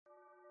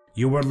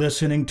You are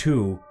listening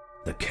to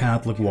The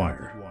Catholic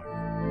Wire.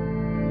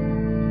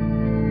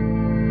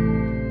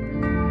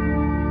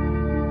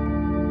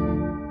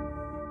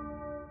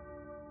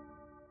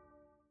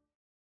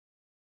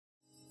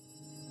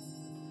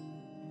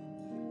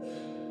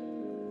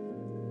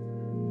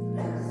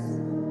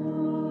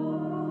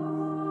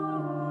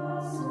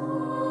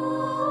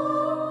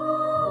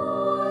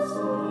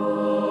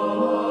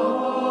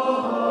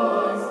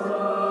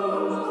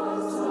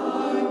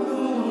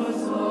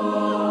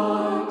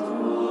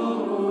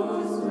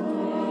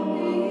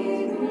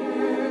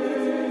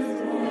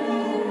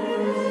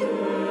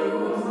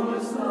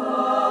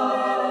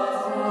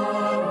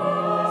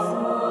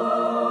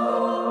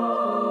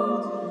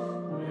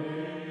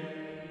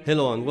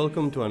 Hello and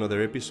welcome to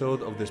another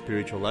episode of The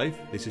Spiritual Life.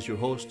 This is your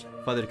host,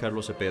 Father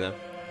Carlos Cepeda,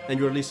 and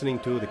you're listening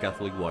to The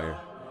Catholic Wire.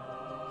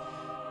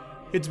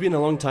 It's been a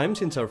long time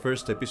since our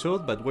first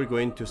episode, but we're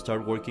going to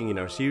start working in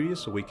our series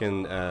so we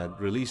can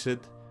release it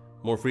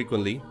more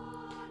frequently.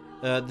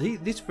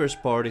 This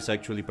first part is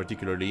actually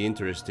particularly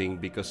interesting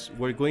because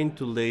we're going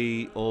to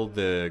lay all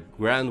the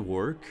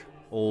groundwork,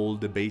 all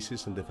the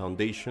basis and the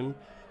foundation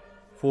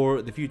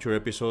for the future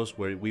episodes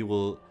where we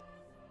will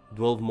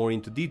delve more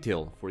into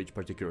detail for each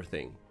particular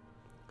thing.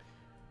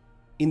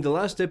 In the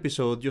last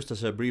episode, just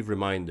as a brief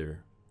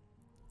reminder,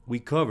 we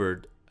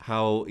covered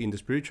how in the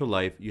spiritual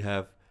life you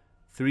have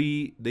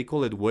three, they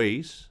call it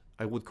ways,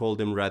 I would call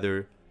them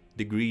rather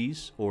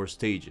degrees or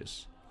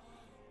stages.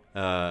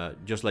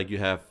 Just like you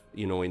have,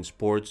 in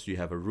sports, you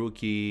have a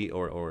rookie,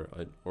 or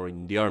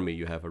in the army,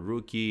 you have a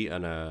rookie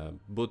and a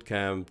boot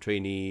camp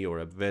trainee or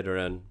a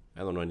veteran. I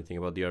don't know anything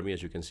about the army,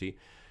 as you can see.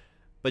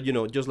 But,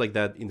 just like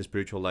that, in the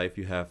spiritual life,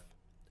 you have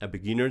a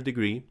beginner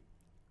degree,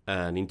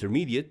 an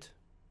intermediate,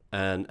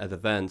 and an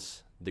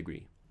advanced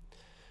degree.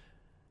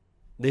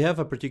 They have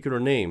a particular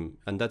name,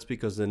 and that's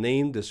because the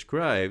name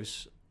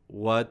describes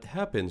what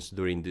happens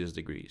during these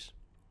degrees.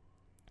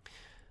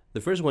 The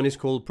first one is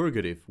called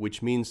purgative,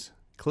 which means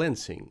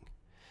cleansing.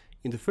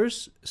 In the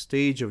first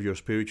stage of your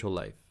spiritual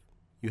life,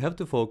 you have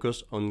to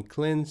focus on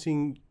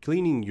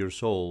cleaning your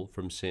soul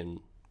from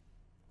sin,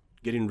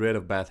 getting rid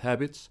of bad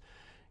habits,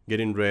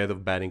 getting rid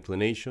of bad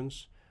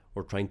inclinations,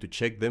 or trying to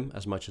check them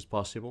as much as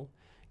possible,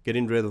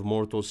 getting rid of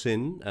mortal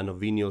sin and of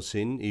venial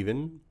sin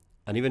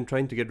and even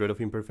trying to get rid of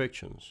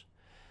imperfections.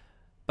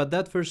 But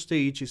that first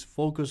stage is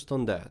focused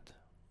on that.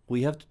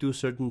 We have to do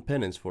certain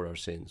penance for our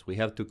sins. We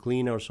have to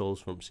clean our souls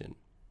from sin.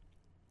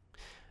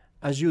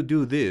 As you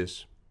do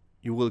this,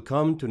 you will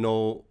come to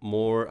know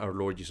more our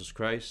Lord Jesus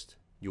Christ.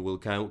 You will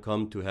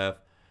come to have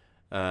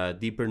a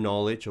deeper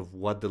knowledge of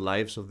what the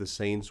lives of the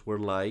saints were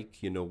like,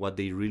 what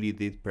they really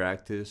did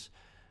practice,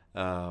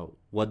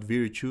 what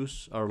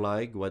virtues are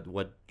like,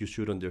 what you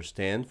should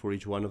understand for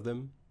each one of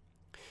them.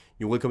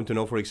 You will come to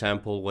know, for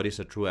example, what is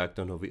a true act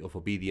of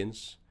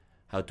obedience,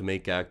 how to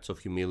make acts of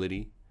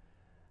humility,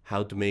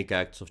 how to make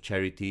acts of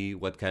charity,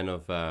 what kind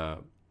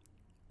of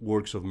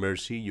works of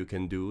mercy you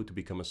can do to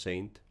become a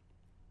saint.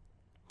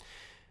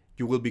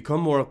 You will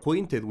become more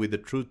acquainted with the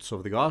truths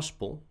of the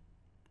gospel,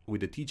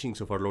 with the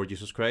teachings of our Lord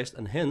Jesus Christ,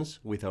 and hence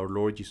with our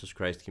Lord Jesus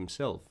Christ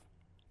himself.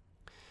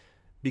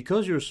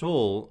 Because your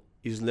soul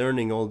is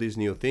learning all these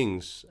new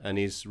things and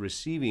is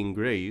receiving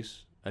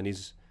grace and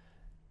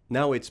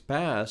now it's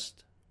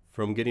passed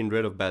from getting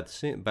rid of bad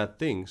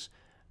things.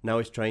 Now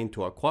it's trying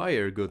to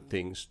acquire good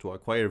things, to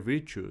acquire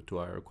virtue, to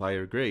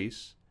acquire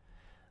grace.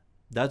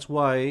 That's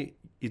why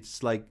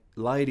it's like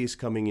light is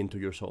coming into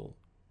your soul.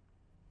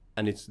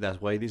 And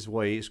that's why this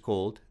way is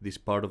called, this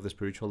part of the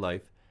spiritual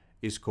life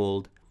is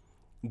called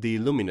the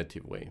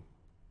illuminative way.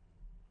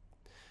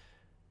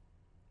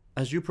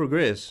 As you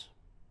progress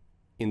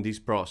in this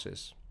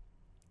process,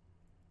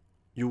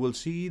 you will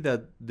see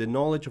that the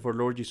knowledge of our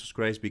Lord Jesus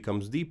Christ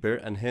becomes deeper,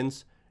 and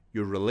hence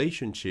your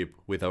relationship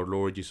with our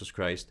Lord Jesus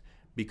Christ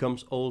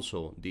becomes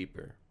also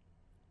deeper.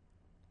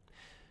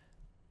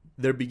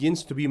 There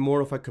begins to be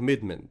more of a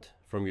commitment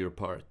from your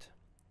part,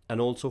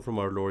 and also from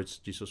our Lord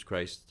Jesus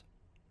Christ.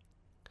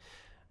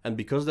 And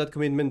because that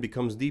commitment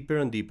becomes deeper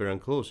and deeper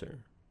and closer,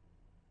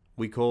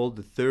 we call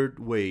the third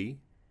way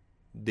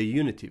the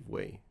unitive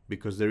way,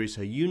 because there is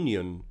a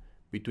union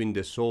between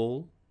the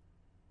soul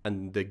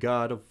and the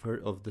God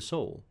of the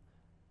soul,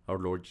 our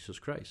Lord Jesus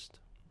Christ.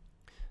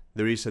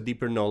 There is a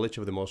deeper knowledge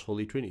of the Most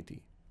Holy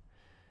Trinity.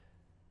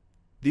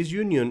 This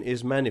union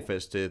is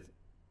manifested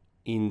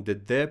in the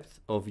depth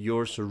of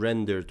your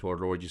surrender to our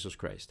Lord Jesus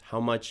Christ, how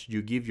much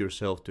you give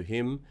yourself to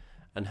him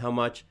and how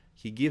much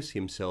he gives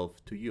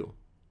himself to you.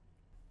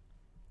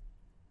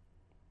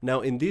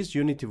 Now, in this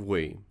unitive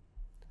way,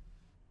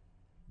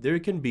 there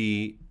can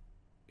be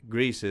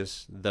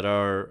graces that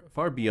are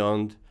far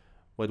beyond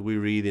what we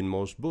read in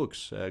most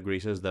books,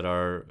 graces that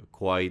are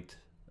quite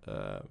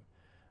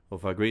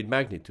of a great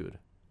magnitude.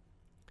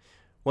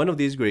 One of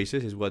these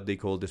graces is what they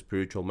call the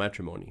spiritual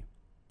matrimony.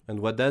 And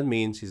what that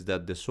means is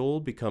that the soul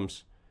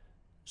becomes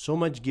so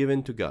much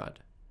given to God,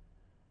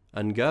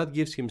 and God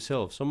gives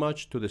himself so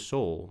much to the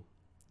soul,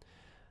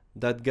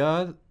 that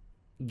God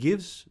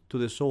gives to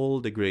the soul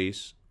the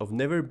grace of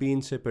never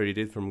being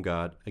separated from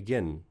God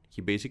again.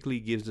 He basically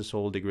gives the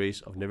soul the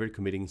grace of never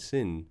committing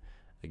sin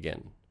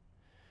again.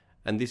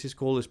 And this is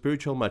called a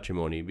spiritual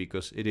matrimony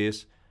because it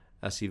is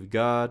as if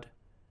God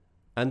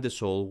and the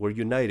soul were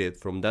united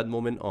from that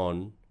moment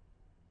on,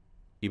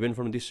 even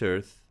from this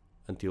earth,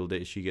 until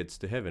she gets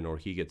to heaven or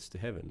he gets to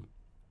heaven.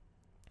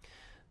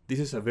 This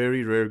is a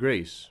very rare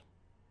grace.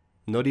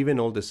 Not even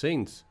all the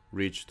saints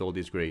reached all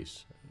this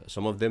grace.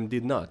 Some of them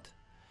did not.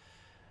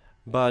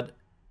 But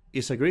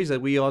it's a grace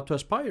that we ought to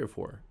aspire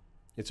for.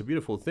 It's a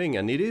beautiful thing,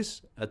 and it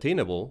is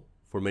attainable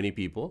for many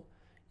people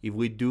if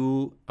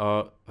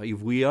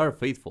we are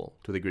faithful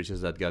to the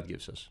graces that God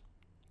gives us.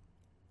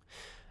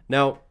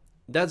 Now,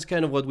 that's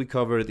kind of what we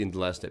covered in the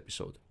last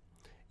episode.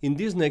 In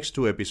these next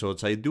 2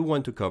 episodes, I do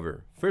want to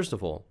cover, first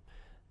of all,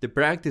 the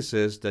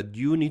practices that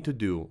you need to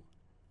do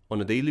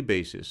on a daily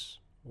basis,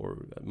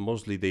 or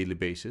mostly daily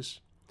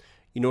basis,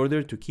 in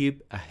order to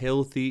keep a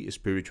healthy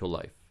spiritual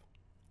life.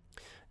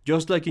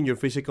 Just like in your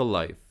physical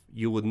life,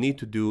 you would need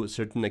to do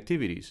certain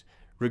activities,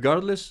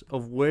 regardless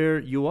of where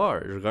you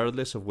are,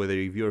 regardless of whether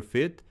if you're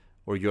fit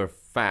or you're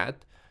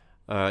fat,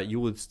 you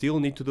would still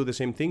need to do the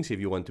same things if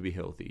you want to be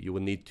healthy. You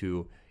would need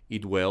to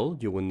eat well,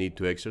 you would need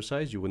to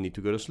exercise, you would need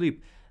to go to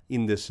sleep.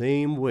 In the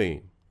same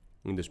way,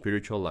 in the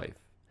spiritual life,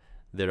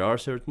 there are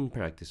certain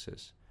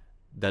practices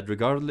that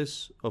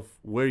regardless of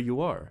where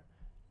you are,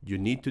 you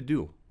need to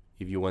do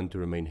if you want to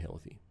remain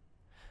healthy.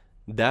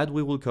 That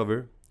we will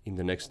cover in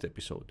the next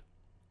episode.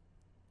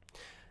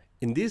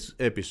 In this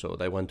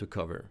episode, I want to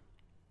cover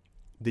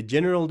the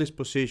general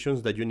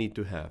dispositions that you need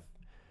to have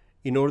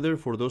in order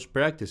for those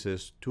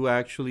practices to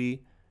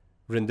actually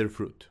render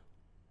fruit.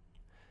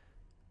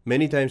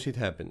 Many times it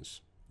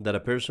happens that a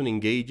person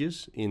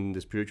engages in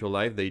the spiritual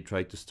life. They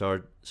try to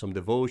start some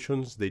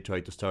devotions, they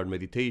try to start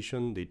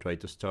meditation, they try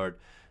to start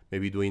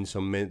maybe doing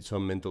some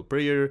mental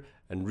prayer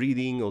and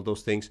reading, all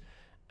those things,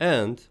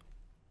 and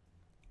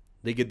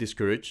they get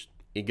discouraged,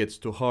 it gets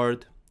too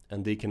hard,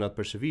 and they cannot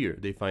persevere.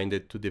 They find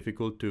it too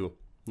difficult to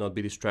not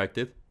be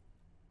distracted.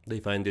 They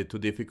find it too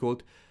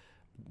difficult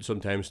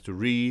sometimes to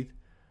read,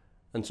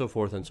 and so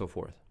forth and so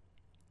forth.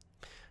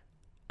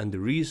 And the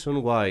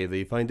reason why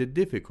they find it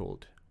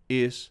difficult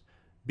is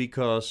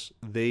because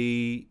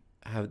they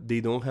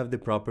don't have the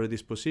proper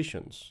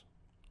dispositions.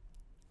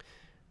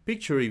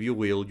 Picture, if you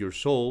will, your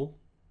soul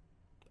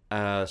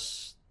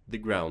as the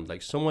ground,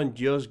 like someone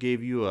just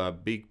gave you a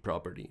big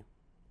property.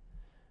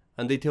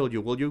 And they tell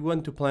you, well, you're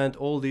going to plant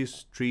all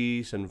these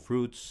trees and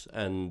fruits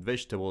and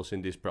vegetables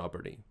in this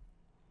property.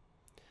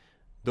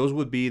 Those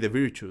would be the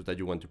virtues that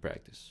you want to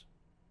practice.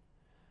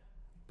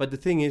 But the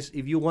thing is,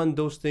 if you want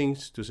those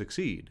things to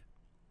succeed,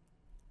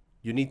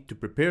 you need to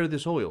prepare the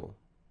soil.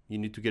 You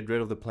need to get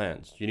rid of the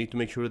plants. You need to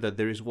make sure that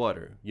there is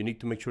water. You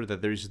need to make sure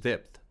that there is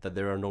depth, that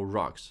there are no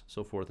rocks,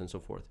 so forth and so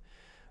forth.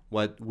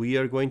 What we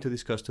are going to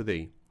discuss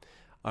today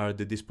are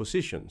the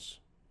dispositions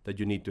that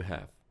you need to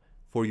have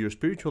for your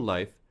spiritual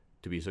life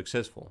to be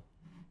successful.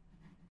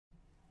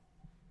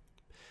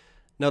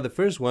 Now, the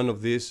first one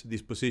of these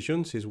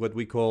dispositions is what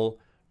we call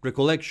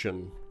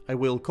recollection. I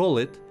will call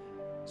it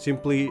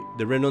simply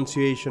the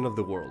renunciation of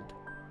the world.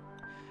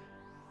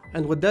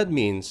 And what that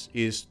means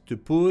is to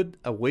put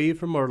away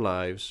from our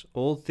lives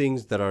all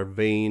things that are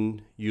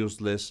vain,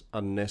 useless,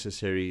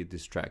 unnecessary,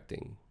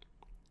 distracting.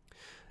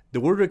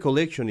 The word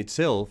recollection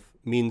itself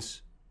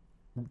means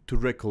to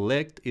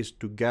recollect is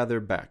to gather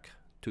back,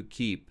 to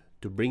keep,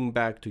 to bring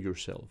back to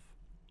yourself.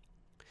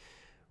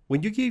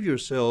 When you give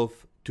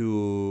yourself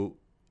to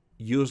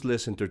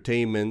useless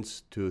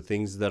entertainments, to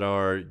things that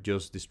are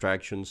just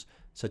distractions,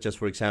 such as,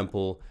 for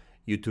example,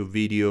 YouTube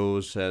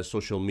videos,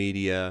 social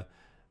media,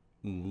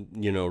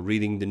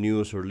 reading the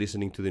news or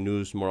listening to the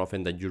news more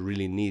often than you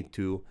really need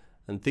to,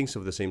 and things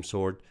of the same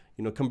sort,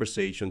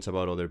 conversations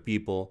about other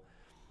people,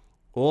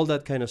 all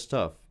that kind of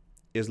stuff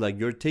is like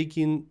you're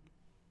taking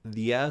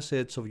the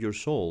assets of your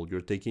soul,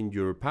 you're taking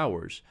your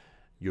powers,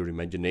 your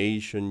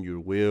imagination, your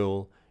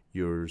will,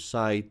 your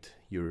sight,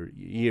 your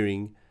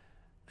hearing,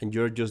 and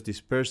you're just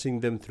dispersing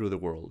them through the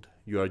world.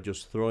 You are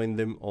just throwing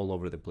them all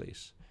over the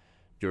place.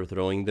 You're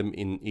throwing them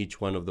in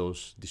each one of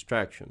those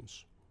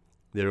distractions.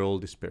 They're all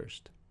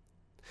dispersed.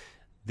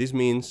 This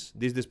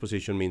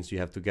disposition means you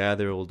have to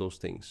gather all those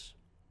things.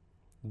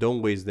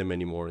 Don't waste them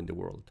anymore in the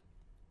world.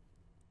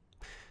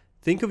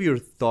 Think of your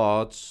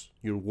thoughts,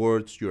 your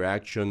words, your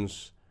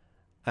actions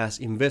as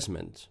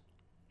investments.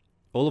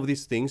 All of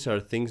these things are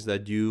things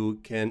that you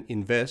can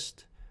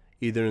invest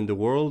either in the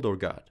world or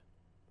God.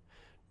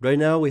 Right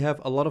now, we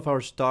have a lot of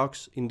our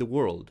stocks in the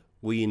world.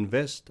 We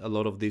invest a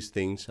lot of these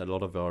things, a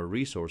lot of our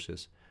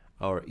resources,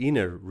 our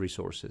inner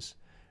resources.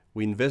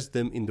 We invest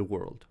them in the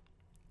world.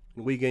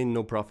 We gain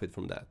no profit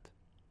from that.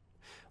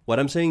 What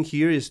I'm saying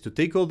here is to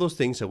take all those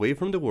things away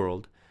from the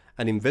world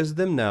and invest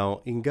them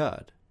now in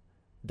God.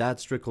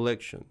 That's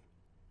recollection.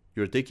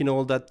 You're taking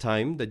all that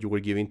time that you were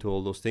giving to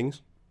all those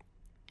things,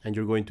 and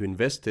you're going to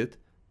invest it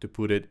to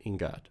put it in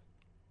God.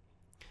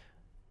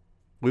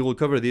 We will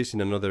cover this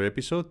in another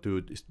episode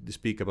to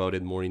speak about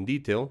it more in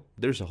detail.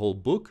 There's a whole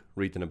book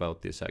written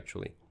about this,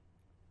 actually.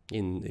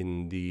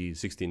 in the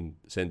 16th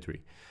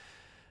century.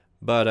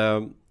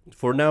 But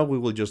for now, we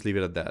will just leave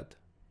it at that.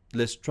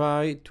 Let's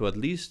try to at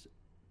least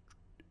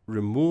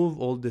remove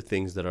all the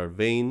things that are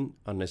vain,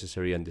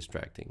 unnecessary, and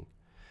distracting.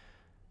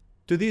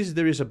 To this,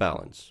 there is a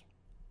balance.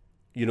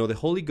 The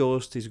Holy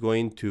Ghost is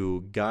going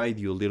to guide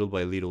you little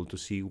by little to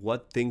see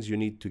what things you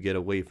need to get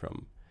away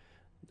from.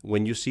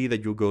 When you see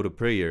that you go to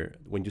prayer,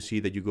 when you see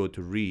that you go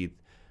to read,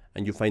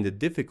 and you find it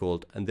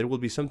difficult, and there will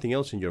be something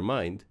else in your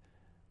mind,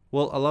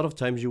 well, a lot of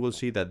times you will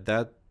see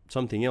that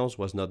something else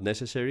was not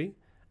necessary,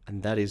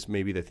 and that is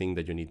maybe the thing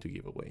that you need to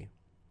give away.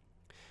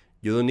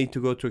 You don't need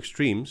to go to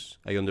extremes.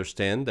 I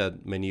understand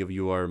that many of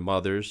you are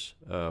mothers,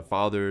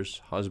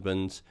 fathers,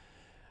 husbands,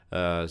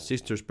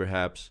 sisters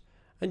perhaps,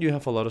 and you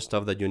have a lot of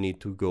stuff that you need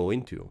to go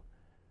into.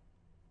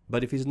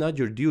 But if it's not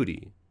your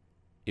duty,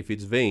 if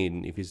it's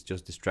vain, if it's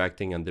just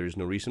distracting and there is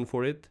no reason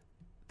for it,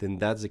 then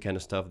that's the kind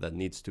of stuff that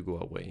needs to go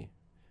away.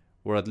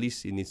 Or at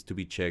least it needs to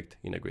be checked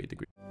in a great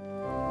degree.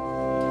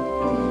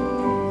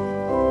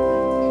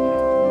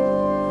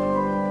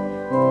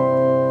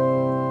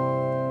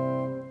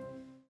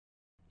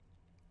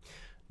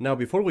 Now,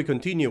 before we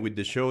continue with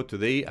the show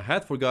today, I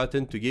had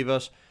forgotten to give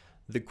us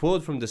the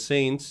quote from the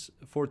saints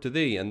for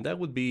today, and that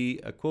would be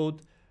a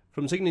quote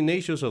from St.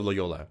 Ignatius of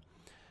Loyola.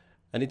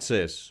 And it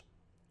says,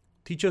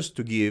 "Teach us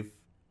to give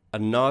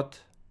and not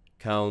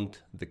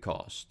count the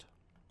cost."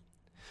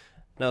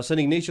 Now,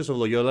 St. Ignatius of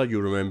Loyola, you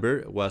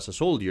remember, was a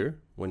soldier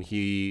when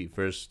he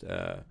first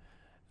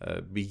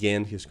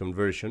began his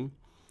conversion.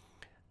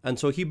 And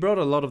so he brought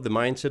a lot of the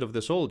mindset of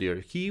the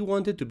soldier. He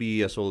wanted to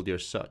be a soldier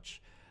such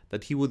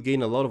that he would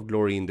gain a lot of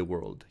glory in the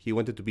world. He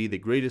wanted to be the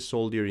greatest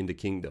soldier in the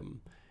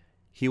kingdom.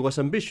 He was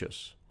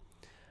ambitious.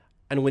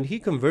 And when he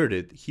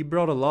converted, he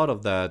brought a lot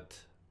of that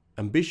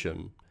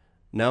ambition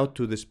now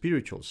to the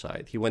spiritual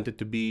side. He wanted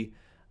to be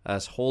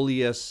as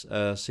holy as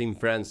St.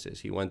 Francis.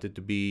 He wanted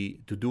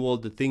to do all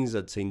the things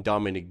that St.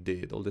 Dominic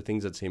did, all the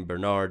things that St.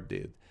 Bernard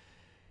did.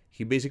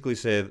 He basically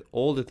said,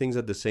 all the things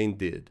that the saint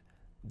did,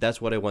 that's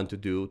what I want to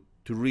do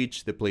to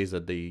reach the place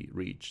that they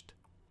reached.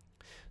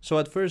 So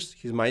at first,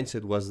 his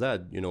mindset was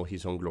that,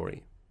 his own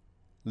glory.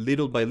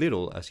 Little by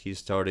little, as he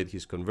started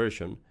his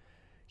conversion,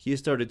 he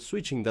started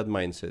switching that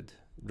mindset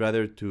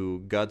rather to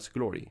God's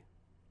glory,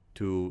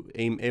 to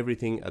aim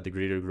everything at the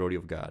greater glory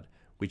of God,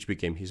 which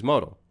became his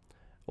motto,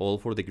 all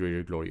for the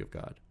greater glory of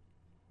God.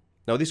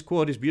 Now, this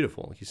quote is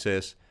beautiful. He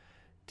says,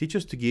 "Teach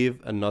us to give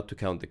and not to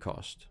count the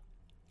cost."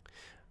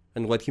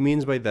 And what he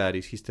means by that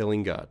is he's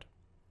telling God,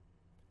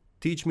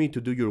 teach me to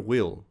do your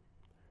will,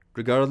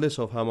 regardless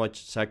of how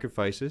much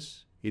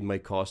sacrifices it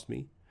might cost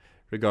me,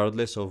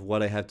 regardless of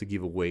what I have to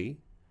give away,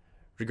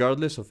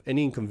 regardless of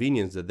any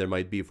inconvenience that there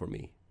might be for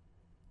me.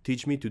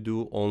 Teach me to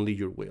do only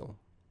your will.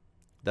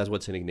 That's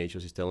what St.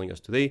 Ignatius is telling us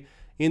today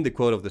in the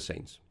quote of the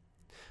saints.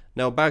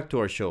 Now back to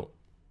our show.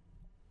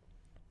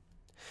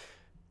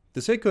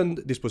 The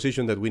second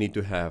disposition that we need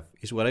to have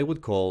is what I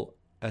would call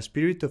a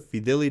spirit of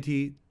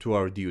fidelity to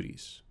our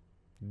duties,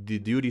 the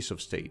duties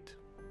of state.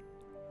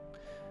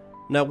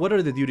 Now, what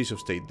are the duties of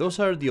state? Those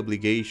are the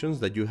obligations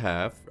that you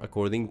have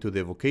according to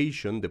the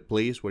vocation, the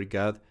place where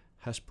God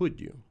has put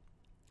you.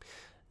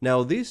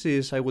 Now, this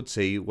is, I would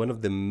say, one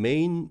of the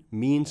main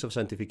means of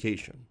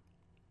sanctification.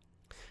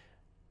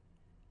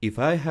 If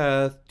I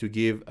had to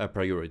give a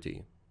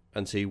priority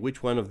and say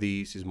which one of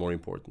these is more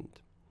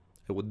important,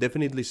 I would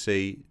definitely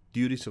say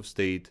duties of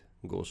state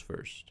goes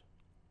first.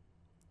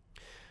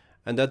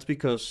 And that's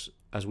because,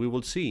 as we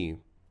will see,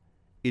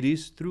 it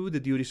is through the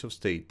duties of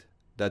state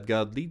that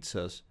God leads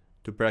us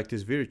to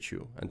practice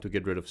virtue and to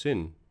get rid of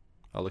sin.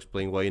 I'll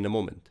explain why in a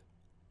moment.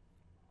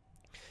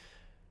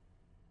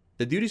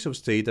 The duties of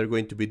state are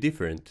going to be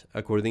different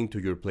according to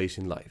your place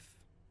in life.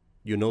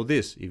 You know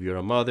this, if you're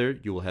a mother,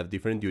 you will have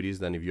different duties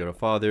than if you're a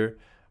father,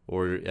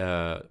 or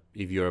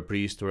if you're a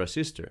priest or a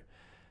sister.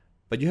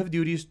 But you have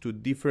duties to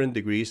different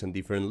degrees and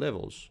different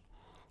levels.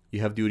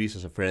 You have duties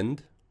as a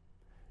friend,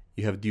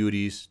 you have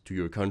duties to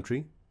your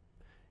country,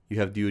 you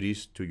have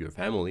duties to your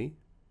family,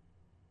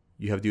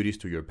 you have duties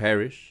to your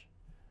parish,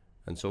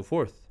 and so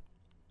forth.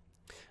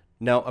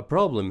 Now, a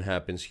problem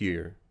happens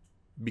here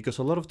because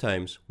a lot of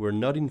times we're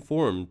not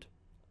informed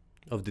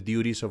of the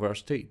duties of our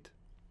state.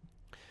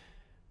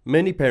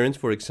 Many parents,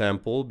 for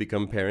example,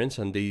 become parents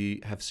and they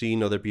have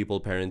seen other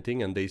people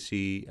parenting and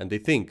they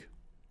think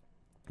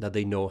that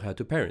they know how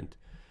to parent.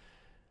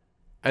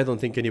 I don't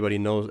think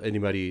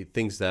anybody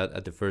thinks that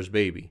at the first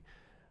baby.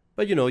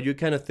 But you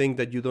kind of think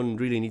that you don't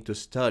really need to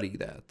study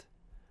that.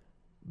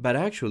 But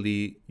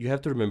actually, you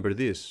have to remember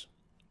this.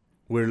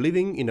 We're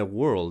living in a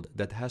world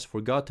that has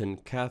forgotten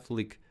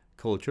Catholic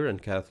culture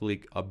and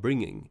Catholic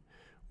upbringing.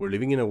 We're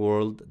living in a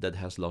world that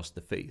has lost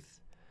the faith.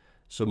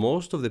 So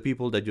most of the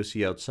people that you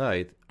see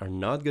outside are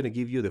not going to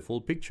give you the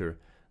full picture,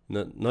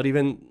 not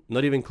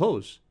even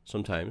close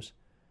sometimes,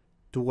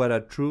 to what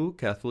a true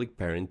Catholic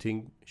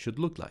parenting should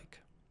look like.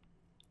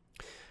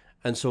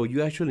 And so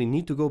you actually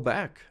need to go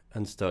back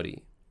and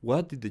study.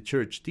 What did the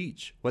church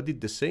teach? What did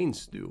the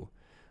saints do?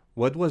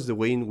 What was the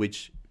way in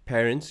which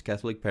parents,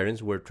 Catholic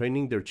parents, were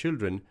training their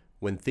children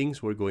when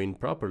things were going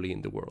properly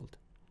in the world.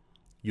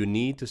 You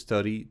need to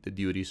study the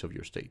duties of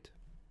your state.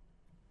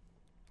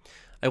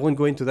 I won't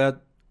go into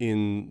that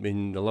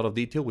in a lot of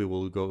detail. We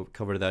will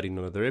cover that in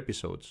other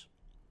episodes.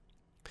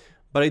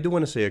 But I do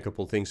want to say a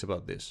couple things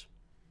about this.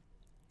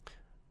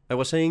 I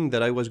was saying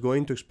that I was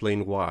going to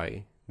explain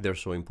why they're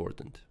so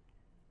important.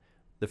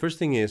 The first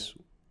thing is,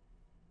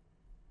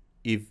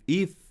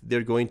 if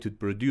they're going to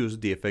produce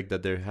the effect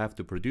that they have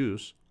to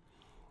produce,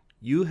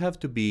 you have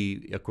to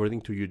be,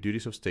 according to your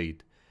duties of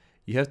state,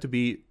 you have to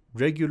be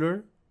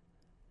regular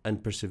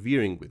and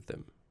persevering with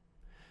them.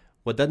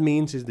 What that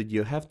means is that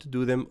you have to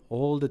do them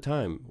all the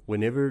time,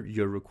 whenever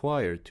you're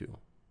required to.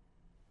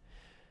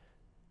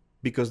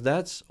 Because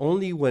that's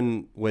only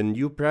when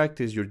you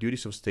practice your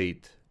duties of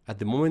state, at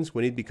the moments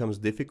when it becomes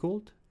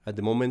difficult, at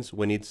the moments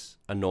when it's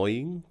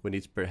annoying, when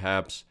it's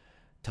perhaps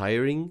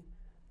tiring,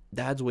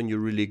 that's when you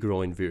really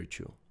grow in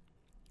virtue.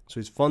 So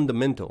it's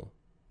fundamental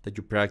that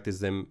you practice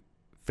them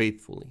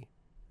faithfully.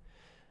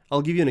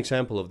 I'll give you an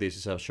example of this.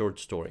 It's a short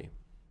story.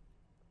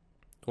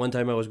 One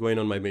time I was going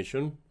on my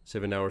mission,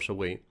 7 hours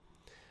away,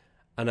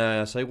 and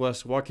as I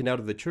was walking out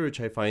of the church,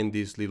 I find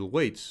these little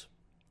weights.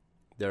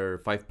 They're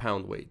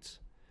 5-pound weights.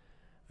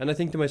 And I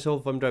think to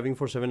myself, I'm driving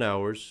for 7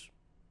 hours,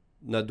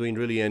 not doing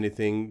really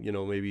anything,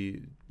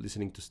 maybe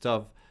listening to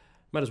stuff.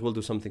 Might as well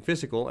do something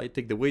physical. I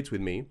take the weights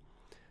with me.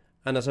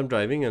 And as I'm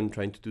driving, I'm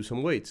trying to do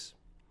some weights.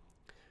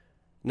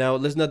 Now,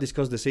 let's not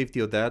discuss the safety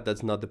of that.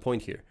 That's not the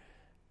point here.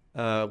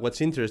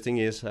 What's interesting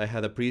is I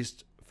had a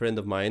priest friend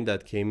of mine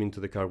that came into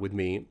the car with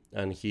me,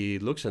 and he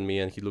looks at me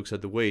and he looks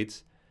at the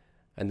weights,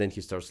 and then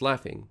he starts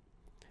laughing.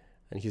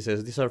 And he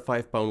says, these are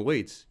 5-pound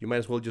weights. You might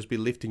as well just be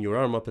lifting your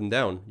arm up and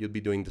down. You'll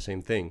be doing the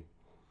same thing.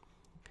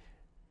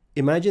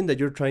 Imagine that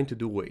you're trying to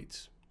do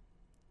weights,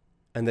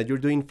 and that you're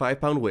doing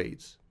 5-pound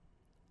weights.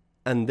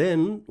 And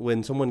then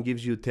when someone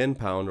gives you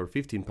 10-pound or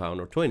 15-pound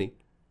or 20,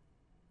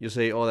 you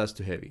say, oh, that's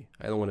too heavy.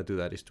 I don't want to do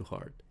that. It's too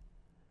hard.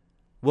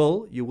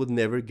 Well, you would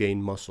never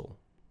gain muscle.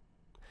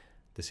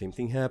 The same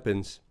thing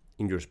happens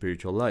in your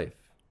spiritual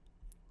life.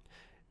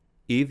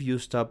 If you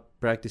stop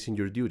practicing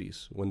your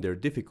duties when they're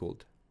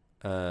difficult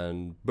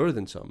and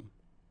burdensome,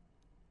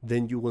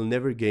 then you will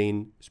never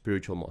gain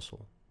spiritual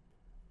muscle.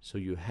 So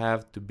you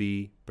have to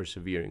be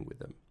persevering with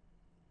them.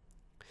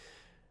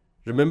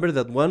 Remember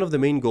that one of the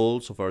main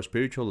goals of our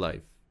spiritual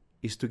life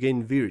is to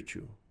gain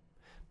virtue,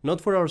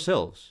 not for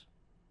ourselves,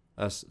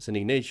 as St.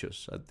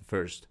 Ignatius at the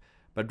first,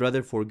 but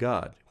rather for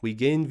God. We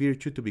gain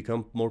virtue to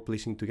become more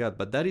pleasing to God,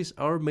 but that is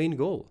our main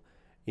goal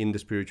in the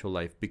spiritual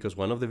life, because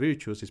one of the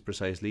virtues is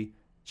precisely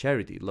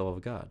charity, love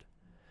of God.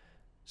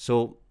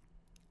 So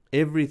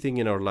everything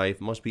in our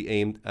life must be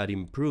aimed at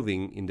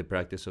improving in the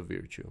practice of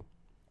virtue.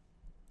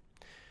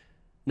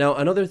 Now,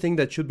 another thing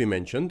that should be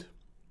mentioned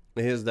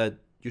is that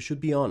you should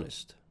be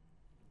honest.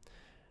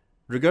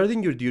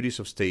 Regarding your duties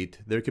of state,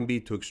 there can be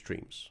two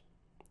extremes.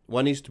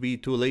 One is to be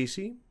too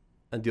lazy,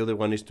 and the other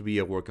one is to be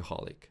a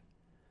workaholic.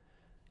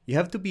 You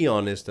have to be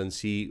honest and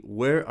see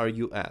where are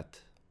you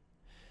at.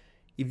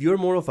 If you're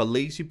more of a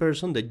lazy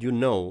person, that you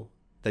know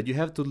that you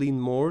have to lean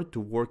more to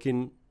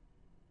working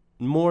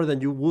more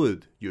than you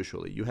would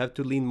usually. You have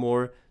to lean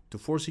more to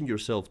forcing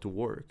yourself to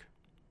work.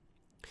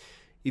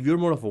 If you're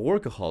more of a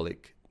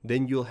workaholic,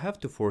 then you'll have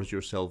to force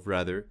yourself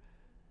rather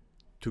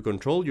to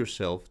control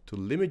yourself, to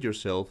limit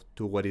yourself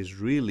to what is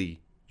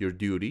really your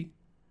duty,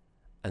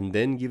 and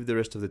then give the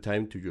rest of the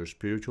time to your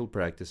spiritual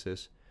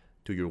practices,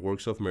 to your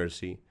works of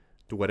mercy,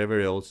 to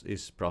whatever else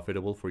is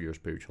profitable for your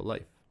spiritual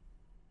life.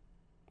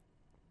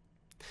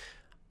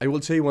 I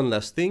will say one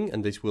last thing,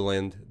 and this will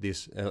end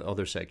this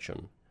other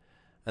section,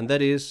 and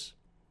that is,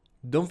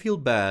 don't feel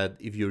bad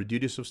if your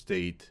duties of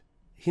state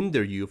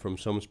hinder you from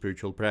some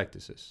spiritual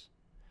practices.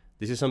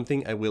 This is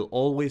something I will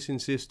always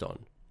insist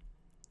on.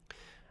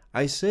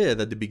 I said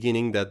at the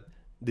beginning that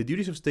the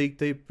duties of state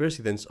take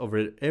precedence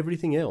over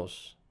everything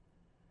else.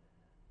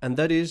 And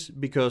that is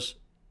because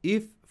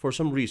if, for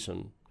some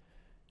reason,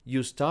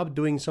 you stop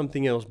doing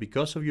something else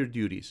because of your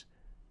duties,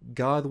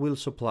 God will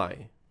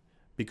supply,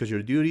 because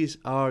your duties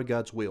are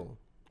God's will.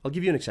 I'll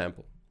give you an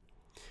example.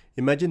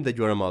 Imagine that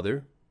you are a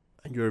mother,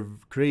 and you're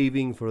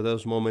craving for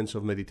those moments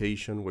of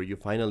meditation where you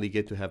finally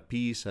get to have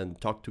peace and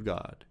talk to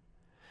God.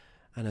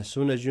 And as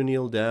soon as you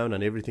kneel down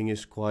and everything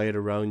is quiet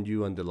around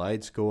you and the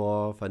lights go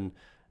off and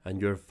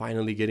you're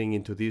finally getting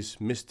into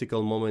this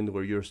mystical moment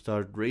where you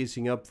start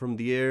raising up from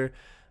the air,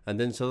 and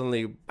then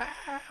suddenly,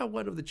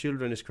 one of the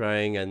children is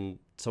crying and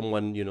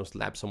someone,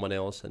 slaps someone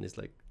else, and it's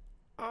like,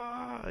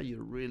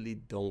 you really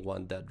don't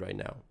want that right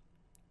now.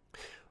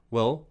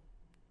 Well,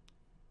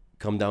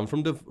 come down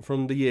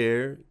from the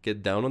air,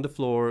 get down on the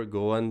floor,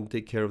 go and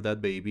take care of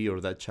that baby or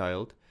that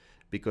child,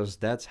 because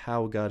that's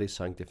how God is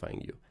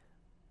sanctifying you.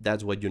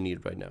 That's what you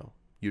need right now,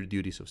 your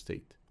duties of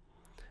state.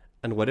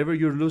 And whatever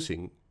you're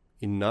losing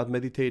in not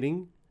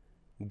meditating,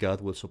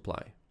 God will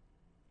supply.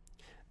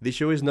 This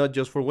show is not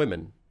just for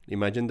women.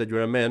 Imagine that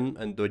you're a man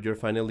and that you're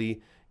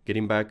finally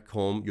getting back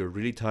home, you're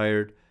really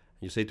tired,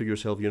 and you say to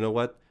yourself, you know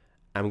what?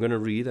 I'm going to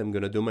read, I'm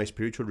going to do my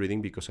spiritual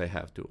reading because I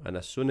have to. And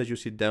as soon as you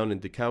sit down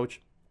in the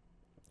couch,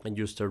 and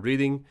you start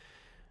reading.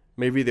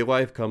 Maybe the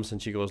wife comes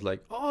and she goes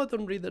like, "Oh,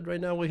 don't read that right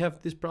now. We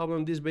have this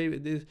problem. This baby,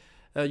 this,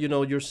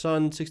 your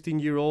son,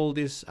 16-year-old,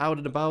 is out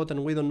and about,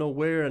 and we don't know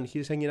where, and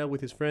he's hanging out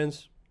with his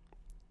friends."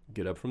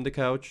 Get up from the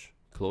couch,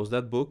 close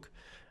that book,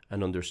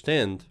 and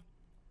understand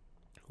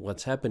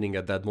what's happening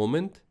at that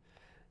moment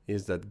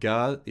is that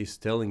God is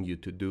telling you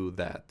to do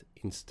that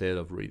instead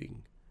of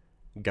reading.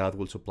 God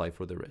will supply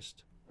for the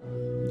rest.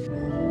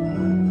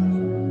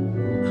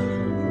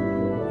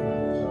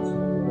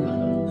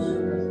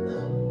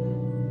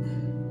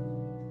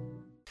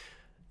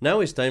 Now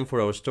it's time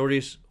for our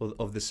stories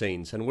of the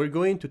saints, and we're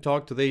going to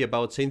talk today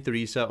about Saint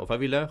Teresa of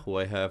Avila, who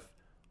I have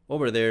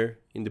over there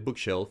in the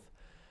bookshelf.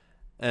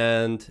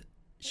 And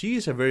she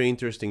is a very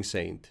interesting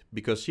saint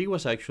because she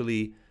was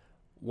actually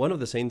one of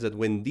the saints that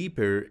went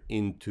deeper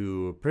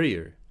into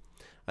prayer.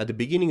 At the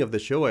beginning of the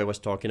show, I was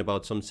talking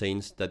about some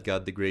saints that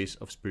got the grace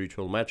of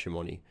spiritual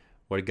matrimony,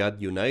 where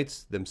God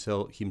unites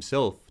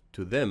himself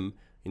to them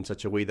in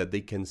such a way that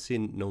they can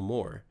sin no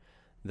more.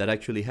 That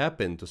actually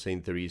happened to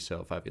Saint Teresa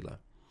of Avila.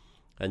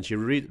 And she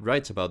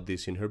writes about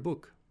this in her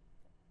book.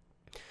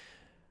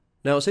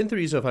 Now, Saint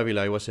Teresa of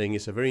Avila, I was saying,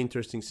 is a very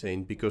interesting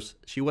saint because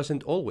she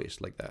wasn't always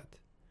like that.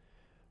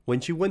 When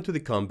she went to the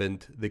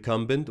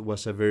convent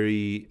was a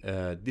very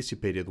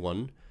dissipated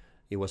one.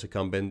 It was a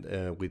convent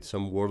with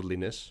some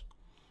worldliness.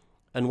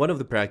 And one of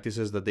the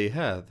practices that they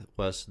had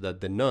was that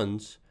the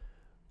nuns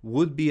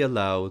would be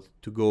allowed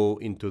to go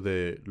into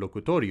the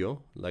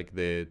locutorio, like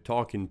the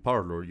talking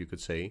parlor, you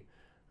could say.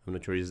 I'm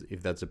not sure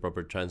if that's the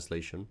proper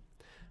translation.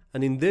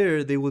 And in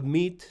there, they would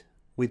meet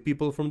with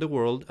people from the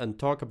world and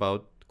talk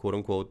about,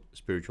 quote-unquote,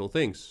 spiritual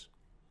things.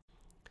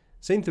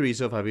 Saint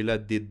Teresa of Avila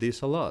did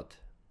this a lot.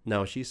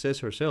 Now, she says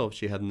herself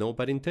she had no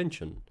bad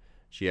intention.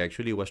 She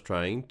actually was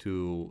trying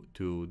to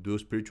do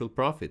spiritual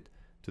profit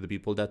to the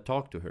people that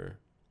talked to her.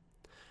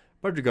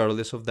 But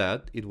regardless of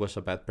that, it was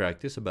a bad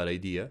practice, a bad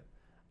idea,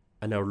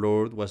 and our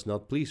Lord was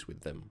not pleased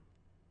with them.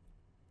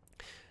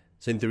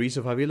 Saint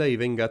Teresa of Avila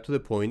even got to the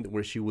point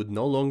where she would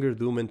no longer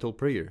do mental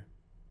prayer.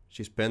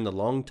 She spent a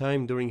long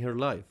time during her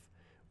life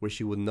where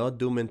she would not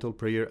do mental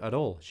prayer at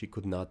all. She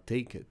could not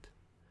take it.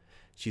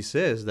 She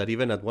says that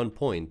even at one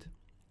point,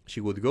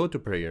 she would go to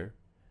prayer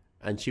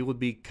and she would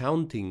be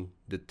counting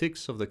the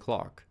ticks of the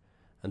clock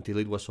until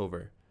it was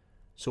over.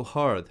 So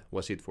hard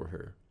was it for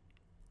her.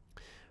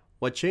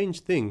 What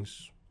changed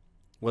things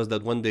was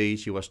that one day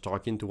she was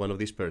talking to one of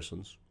these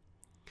persons,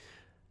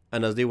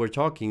 and as they were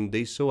talking,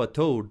 they saw a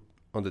toad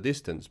on the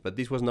distance, but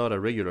this was not a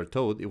regular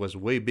toad. It was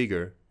way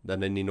bigger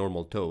than any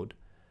normal toad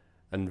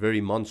and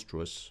very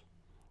monstrous,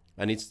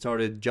 and it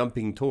started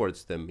jumping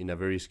towards them in a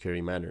very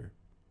scary manner.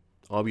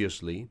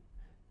 Obviously,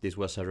 this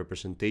was a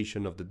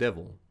representation of the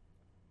devil,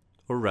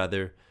 or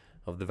rather,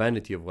 of the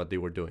vanity of what they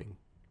were doing.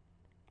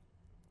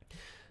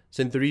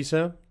 Saint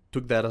Teresa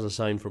took that as a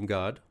sign from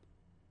God,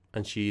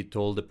 and she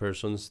told the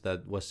persons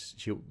that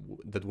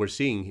were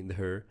seeing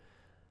her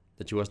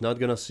that she was not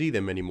going to see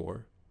them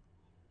anymore.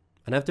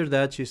 And after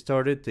that, she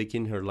started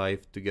taking her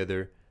life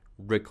together,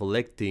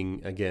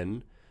 recollecting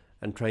again,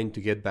 and trying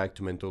to get back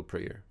to mental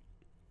prayer.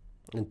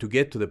 And to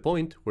get to the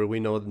point where we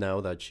know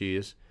now that she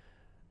is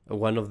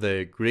one of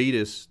the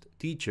greatest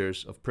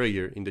teachers of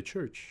prayer in the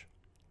church.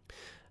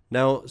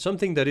 Now,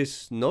 something that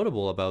is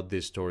notable about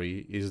this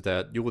story is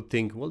that you would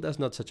think, well, that's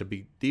not such a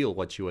big deal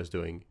what she was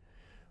doing.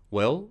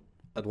 Well,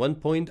 at one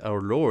point,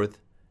 our Lord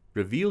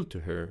revealed to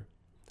her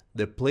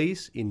the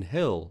place in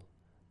hell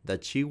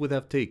that she would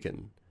have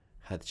taken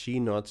had she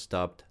not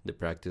stopped the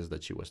practice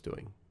that she was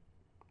doing.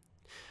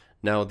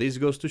 Now, this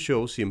goes to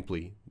show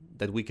simply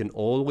that we can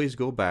always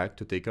go back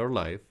to take our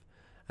life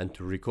and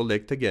to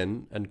recollect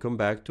again and come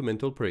back to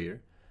mental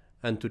prayer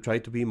and to try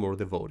to be more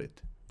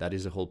devoted. That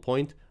is the whole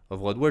point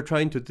of what we're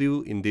trying to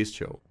do in this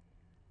show.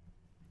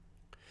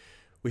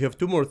 We have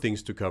two more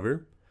things to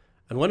cover,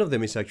 and one of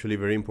them is actually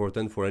very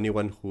important for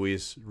anyone who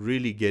is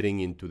really getting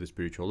into the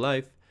spiritual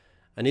life,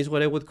 and is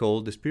what I would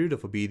call the spirit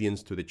of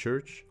obedience to the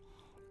church,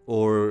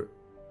 or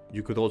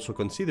you could also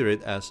consider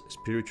it as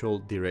spiritual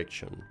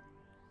direction.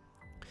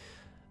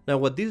 Now,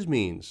 what this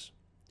means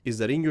is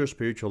that in your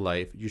spiritual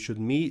life, you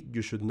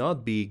should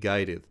not be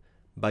guided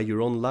by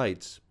your own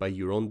lights, by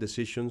your own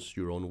decisions,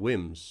 your own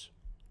whims.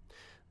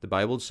 The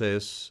Bible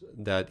says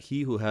that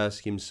he who has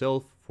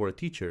himself for a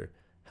teacher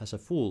has a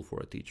fool for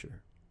a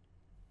teacher.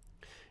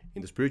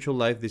 In the spiritual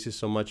life, this is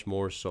so much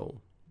more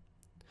so.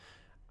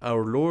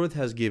 Our Lord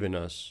has given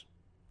us,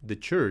 the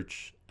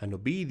church, an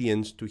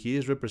obedience to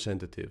his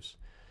representatives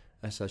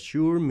as a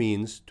sure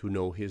means to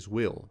know his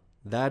will.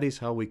 That is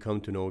how we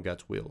come to know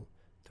God's will,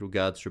 through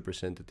God's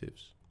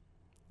representatives.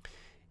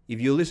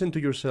 If you listen to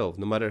yourself,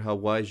 no matter how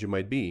wise you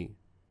might be,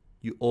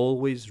 you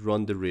always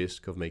run the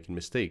risk of making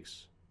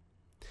mistakes.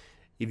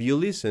 If you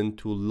listen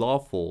to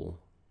lawful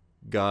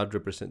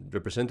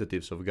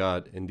representatives of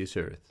God in this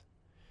earth,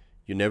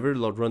 you never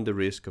run the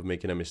risk of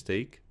making a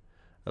mistake,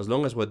 as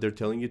long as what they're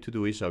telling you to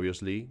do is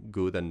obviously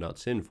good and not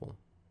sinful.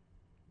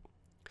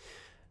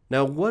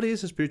 Now, what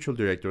is a spiritual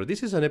director?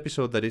 This is an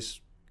episode that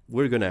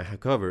we're going to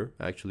cover,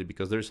 actually,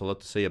 because there's a lot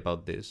to say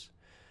about this.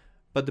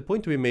 But the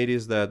point to be made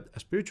is that a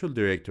spiritual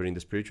director in the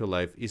spiritual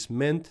life is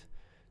meant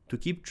to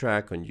keep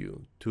track on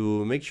you,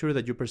 to make sure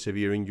that you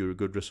persevere in your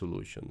good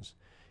resolutions.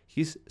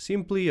 He's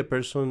simply a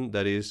person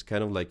that is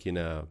kind of like in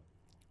a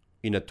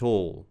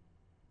toll.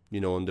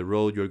 On the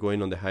road, you're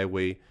going on the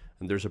highway,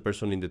 and there's a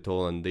person in the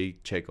toll, and they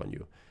check on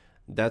you.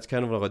 That's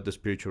kind of what the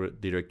spiritual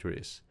director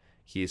is.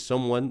 He is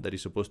someone that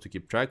is supposed to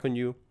keep track on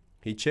you.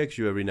 He checks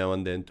you every now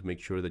and then to make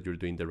sure that you're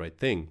doing the right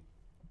thing.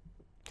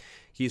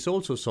 He is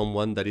also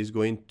someone that is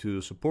going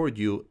to support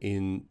you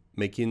in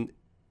making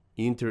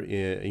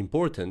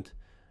important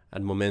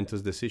and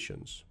momentous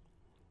decisions.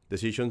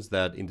 Decisions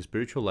that in the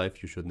spiritual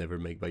life you should never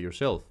make by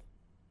yourself.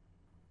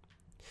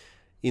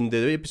 In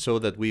the episode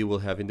that we will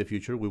have in the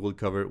future, we will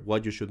cover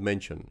what you should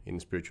mention in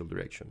spiritual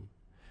direction.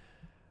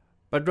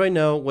 But right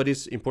now, what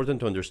is important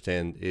to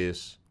understand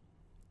is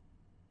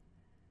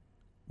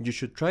you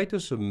should try to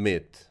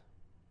submit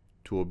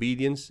to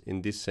obedience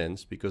in this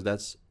sense, because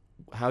that's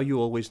how you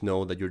always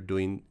know that you're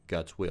doing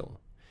God's will.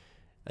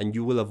 And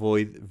you will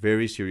avoid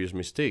very serious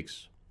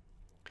mistakes.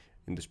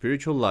 In the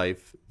spiritual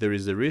life, there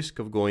is the risk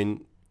of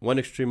going one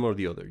extreme or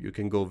the other. You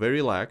can go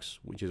very lax,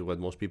 which is what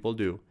most people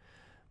do,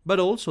 but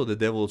also the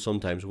devil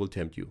sometimes will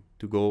tempt you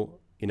to go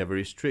in a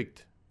very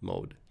strict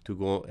mode, to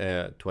go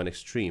to an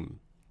extreme.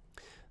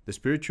 The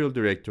spiritual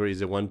director is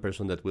the one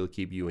person that will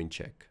keep you in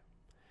check.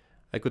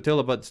 I could tell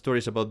about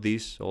stories about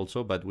this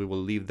also, but we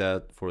will leave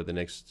that for the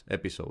next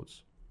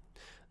episodes.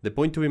 The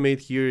point to be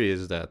made here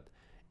is that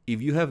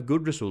if you have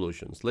good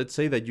resolutions, let's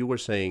say that you were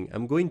saying,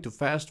 I'm going to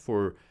fast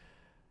for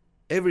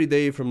every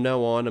day from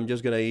now on, I'm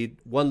just going to eat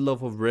one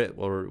loaf of bread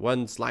or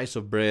one slice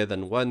of bread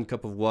and one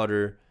cup of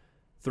water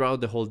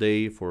throughout the whole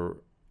day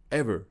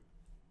forever.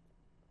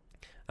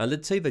 And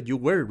let's say that you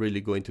were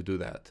really going to do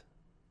that.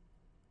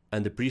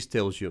 And the priest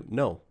tells you,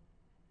 no,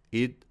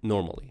 eat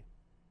normally.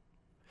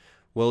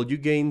 Well, you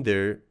gain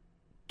there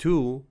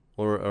two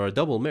or a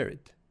double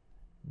merit.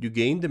 You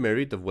gain the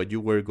merit of what you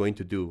were going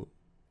to do,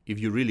 if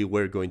you really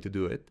were going to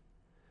do it,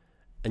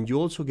 and you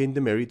also gain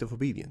the merit of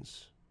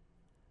obedience.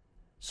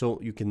 So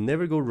you can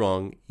never go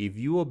wrong if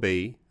you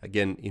obey,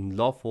 again, in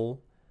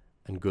lawful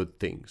and good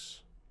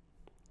things.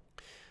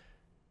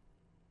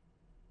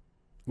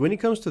 When it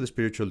comes to the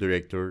spiritual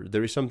director,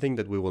 there is something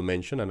that we will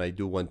mention, and I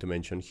do want to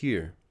mention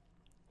here.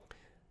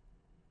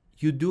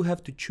 You do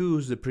have to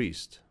choose the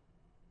priest.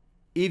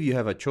 If you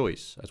have a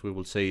choice, as we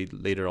will say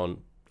later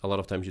on, a lot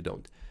of times you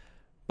don't.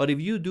 But if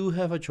you do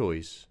have a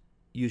choice,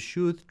 you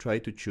should try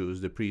to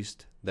choose the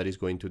priest that is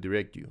going to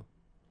direct you.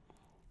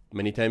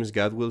 Many times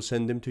God will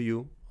send him to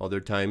you. Other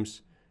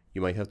times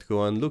you might have to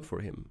go and look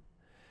for him.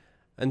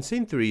 And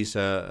Saint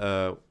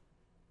Teresa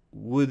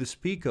would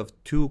speak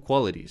of two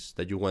qualities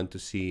that you want to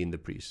see in the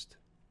priest.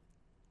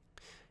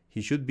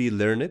 He should be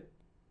learned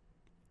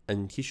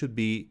and he should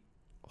be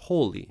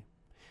holy.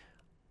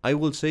 I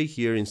will say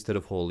here instead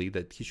of holy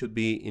that he should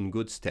be in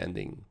good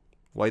standing.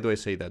 Why do I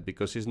say that?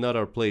 Because it's not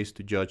our place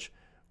to judge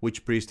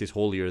which priest is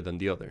holier than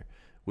the other.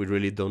 We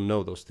really don't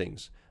know those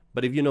things.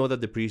 But if you know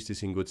that the priest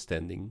is in good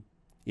standing,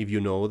 if you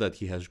know that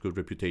he has good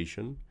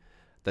reputation,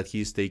 that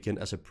he is taken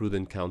as a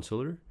prudent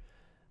counselor,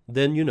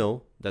 then you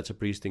know that's a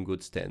priest in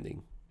good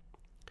standing.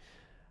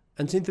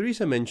 And St.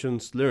 Teresa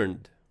mentions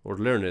learned,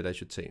 I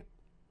should say.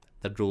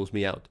 That rules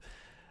me out.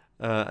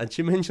 And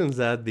she mentions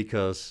that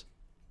because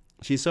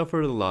she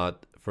suffered a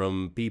lot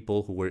from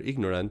people who were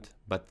ignorant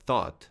but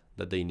thought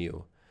that they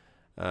knew.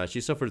 She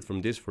suffered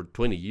from this for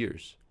 20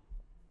 years.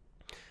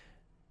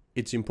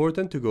 It's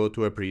important to go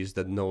to a priest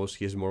that knows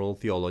his moral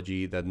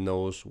theology, that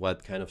knows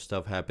what kind of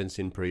stuff happens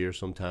in prayer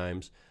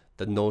sometimes,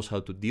 that knows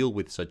how to deal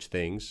with such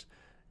things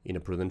in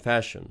a prudent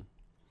fashion.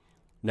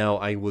 Now,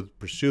 I would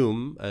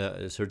presume,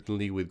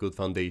 certainly with good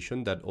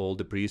foundation, that all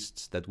the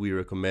priests that we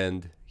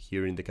recommend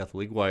here in the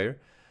Catholic Wire,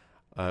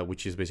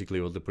 which is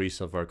basically all the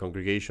priests of our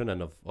congregation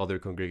and of other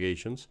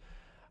congregations,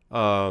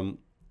 are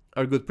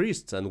good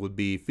priests and would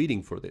be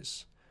fitting for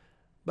this.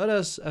 But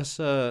as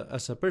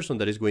a person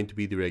that is going to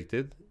be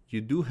directed, you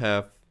do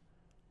have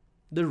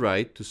the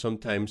right to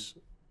sometimes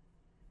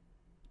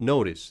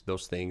notice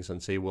those things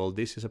and say, well,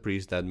 this is a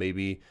priest that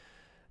maybe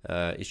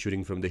is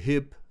shooting from the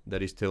hip,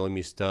 that is telling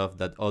me stuff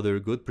that other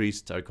good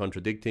priests are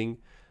contradicting.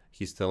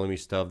 He's telling me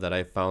stuff that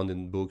I found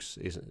in books,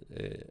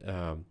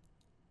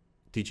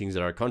 teachings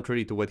that are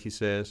contrary to what he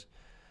says.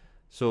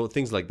 So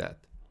things like that.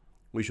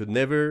 We should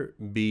never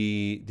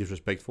be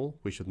disrespectful.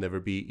 We should never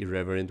be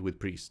irreverent with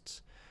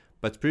priests.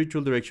 But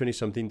spiritual direction is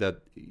something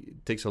that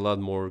takes a lot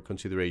more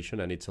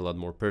consideration and it's a lot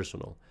more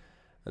personal.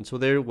 And so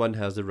there one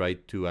has the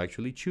right to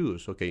actually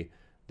choose, okay,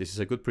 this is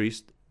a good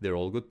priest, they're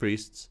all good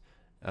priests.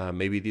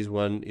 Maybe this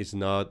one is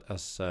not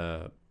as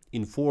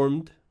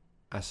informed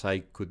as I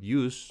could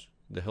use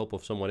the help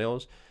of someone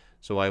else,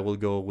 so I will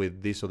go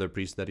with this other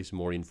priest that is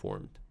more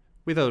informed,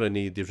 without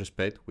any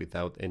disrespect,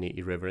 without any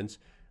irreverence,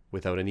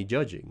 without any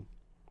judging.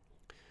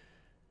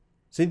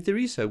 Saint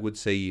Teresa would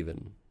say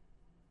even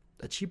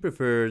that she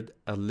preferred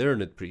a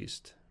learned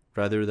priest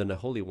rather than a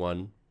holy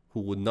one who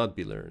would not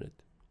be learned.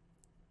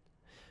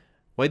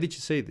 Why did she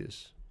say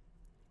this?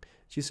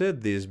 She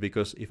said this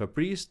because if a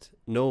priest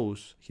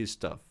knows his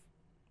stuff,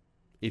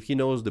 if he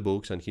knows the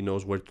books and he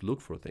knows where to look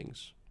for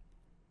things.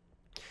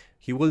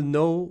 He will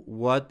know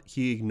what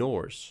he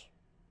ignores.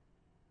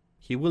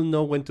 He will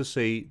know when to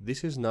say,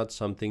 this is not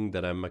something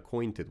that I'm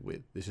acquainted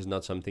with. This is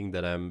not something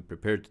that I'm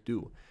prepared to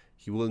do.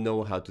 He will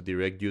know how to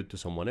direct you to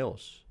someone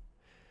else.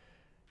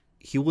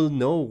 He will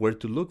know where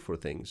to look for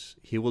things.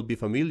 He will be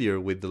familiar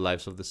with the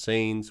lives of the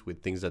saints,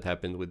 with things that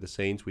happened with the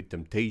saints, with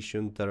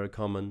temptations that are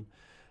common,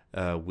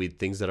 with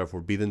things that are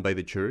forbidden by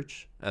the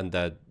church and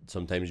that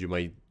sometimes you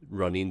might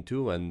run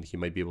into, and he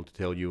might be able to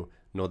tell you,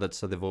 no,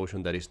 that's a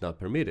devotion that is not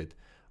permitted,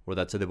 or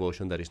that's a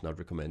devotion that is not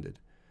recommended.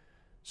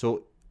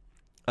 So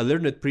a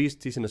learned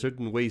priest is in a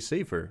certain way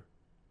safer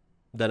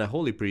than a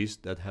holy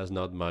priest that has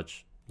not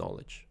much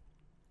knowledge.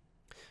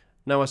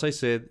 Now, as I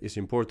said, it's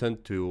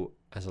important to,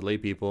 as a lay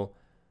people,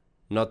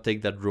 not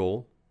take that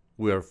role.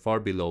 We are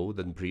far below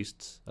than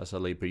priests as a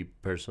lay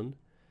person.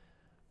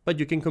 But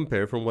you can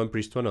compare from one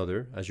priest to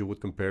another, as you would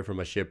compare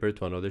from a shepherd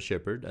to another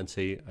shepherd, and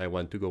say, I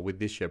want to go with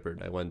this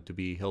shepherd. I want to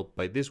be helped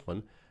by this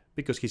one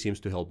because he seems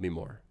to help me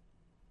more.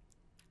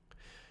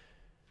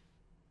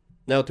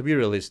 Now, to be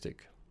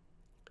realistic,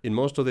 in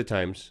most of the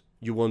times,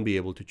 you won't be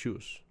able to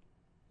choose.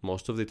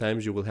 Most of the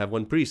times, you will have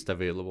one priest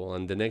available,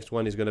 and the next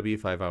one is going to be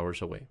 5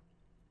 hours away.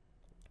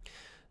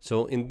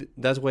 So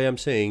that's why I'm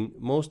saying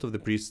most of the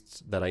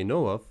priests that I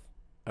know of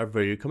are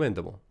very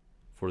commendable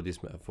for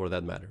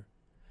that matter.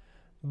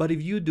 But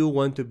if you do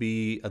want to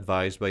be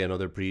advised by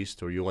another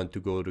priest, or you want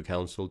to go to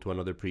counsel to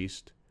another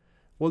priest,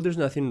 well, there's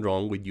nothing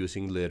wrong with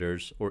using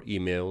letters or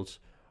emails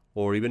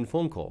or even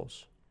phone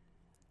calls.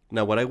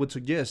 Now, what I would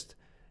suggest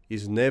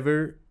is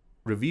never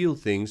reveal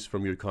things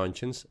from your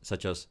conscience,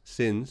 such as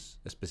sins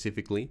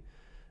specifically,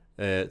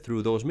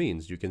 through those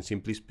means. You can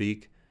simply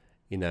speak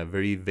in a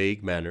very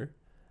vague manner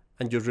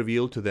and just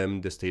reveal to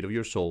them the state of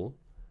your soul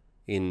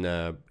in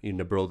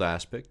a broad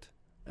aspect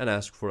and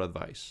ask for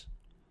advice.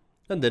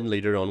 And then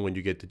later on, when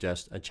you get to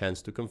just a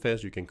chance to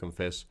confess, you can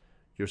confess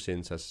your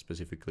sins as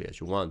specifically as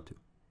you want to.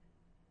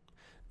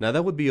 Now,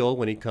 that would be all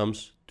when it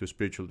comes to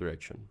spiritual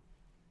direction.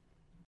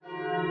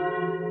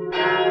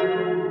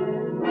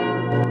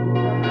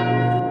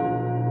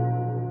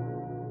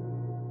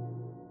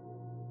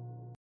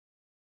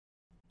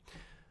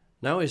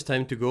 Now it's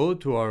time to go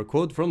to our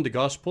quote from the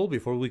Gospel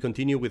before we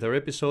continue with our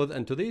episode.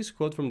 And today's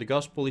quote from the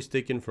Gospel is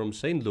taken from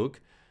St. Luke.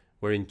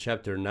 We're in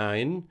chapter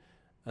 9,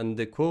 and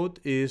the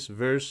quote is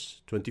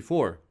verse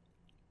 24.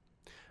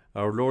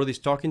 Our Lord is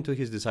talking to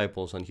his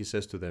disciples, and he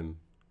says to them,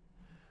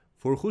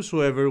 "For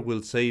whosoever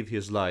will save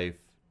his life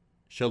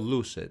shall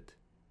lose it.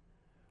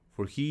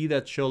 For he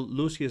that shall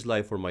lose his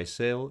life for my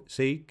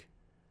sake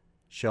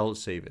shall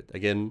save it."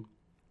 Again,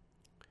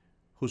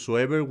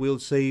 whosoever will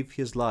save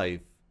his life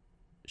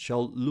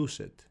shall lose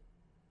it.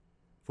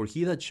 For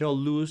he that shall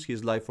lose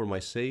his life for my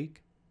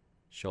sake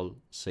shall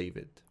save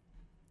it.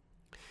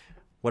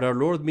 What our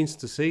Lord means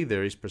to say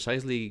there is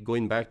precisely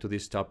going back to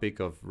this topic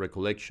of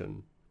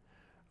recollection.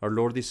 Our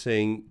Lord is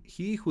saying,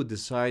 he who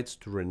decides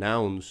to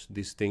renounce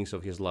these things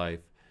of his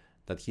life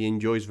that he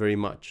enjoys very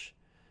much,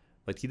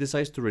 but he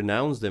decides to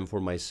renounce them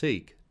for my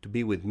sake, to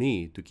be with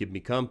me, to keep me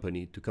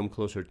company, to come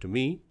closer to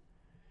me,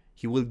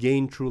 he will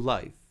gain true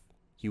life.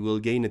 He will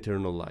gain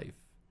eternal life.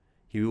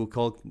 He will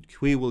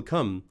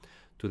come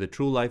to the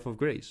true life of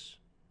grace.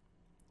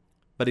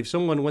 But if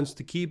someone wants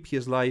to keep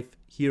his life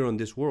here on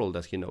this world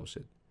as he knows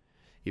it,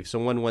 if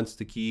someone wants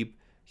to keep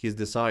his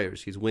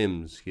desires, his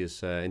whims,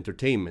 his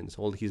entertainments,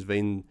 all his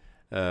vain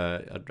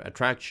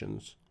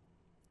attractions,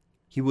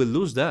 he will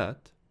lose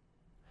that,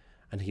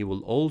 and he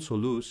will also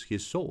lose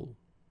his soul.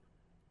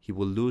 He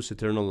will lose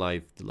eternal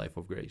life, the life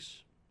of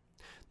grace.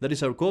 That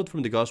is our quote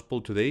from the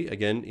Gospel today.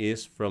 Again,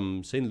 is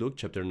from St. Luke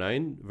chapter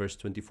 9, verse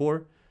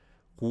 24.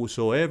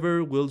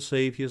 Whosoever will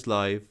save his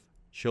life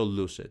shall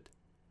lose it.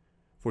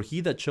 For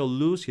he that shall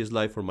lose his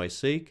life for my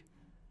sake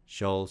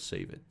shall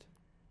save it.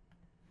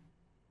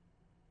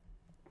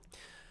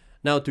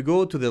 Now, to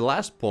go to the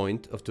last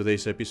point of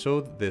today's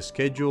episode, the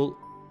schedule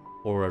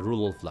or a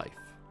rule of life.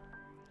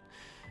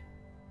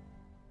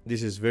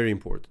 This is very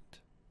important.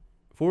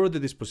 For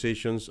the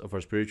dispositions of our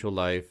spiritual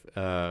life,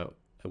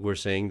 we're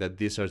saying that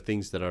these are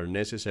things that are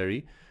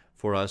necessary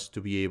for us to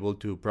be able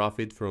to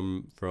profit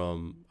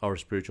from our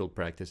spiritual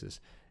practices.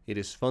 It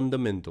is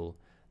fundamental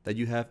that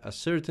you have a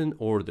certain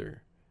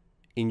order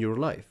in your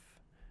life,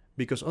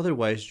 because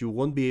otherwise you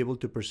won't be able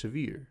to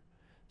persevere.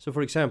 So,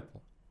 for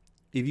example,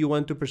 if you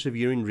want to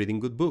persevere in reading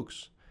good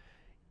books,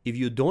 if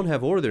you don't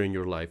have order in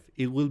your life,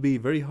 it will be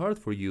very hard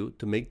for you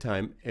to make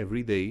time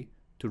every day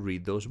to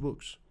read those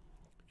books.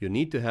 You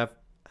need to have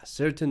a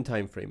certain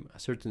time frame, a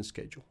certain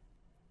schedule.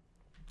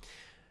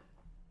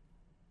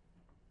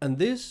 And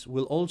this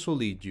will also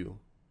lead you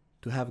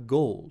to have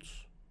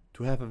goals,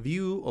 to have a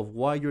view of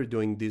why you're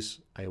doing this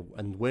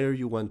and where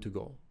you want to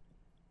go.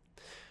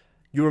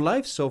 Your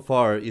life so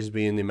far is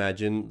being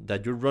imagined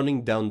that you're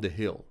running down the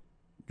hill.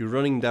 You're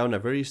running down a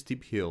very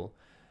steep hill,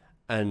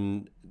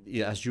 and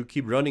as you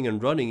keep running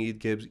and running, it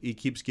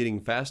keeps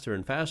getting faster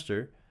and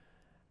faster,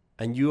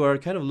 and you are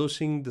kind of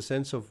losing the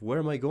sense of, where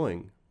am I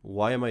going?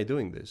 Why am I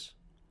doing this?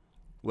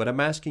 What I'm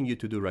asking you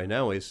to do right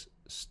now is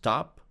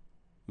stop,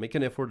 make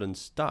an effort and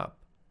stop,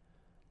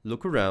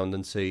 look around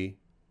and say,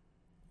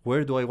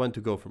 where do I want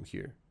to go from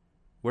here?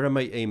 Where am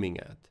I aiming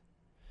at?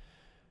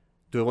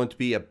 Do I want to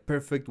be a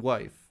perfect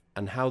wife?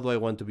 And how do I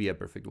want to be a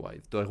perfect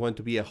wife? Do I want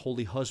to be a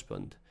holy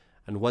husband?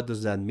 And what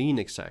does that mean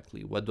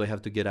exactly? What do I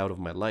have to get out of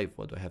my life?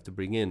 What do I have to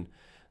bring in?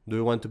 Do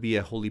I want to be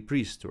a holy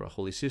priest or a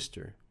holy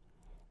sister?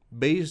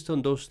 Based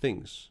on those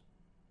things,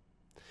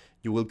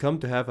 you will come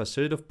to have a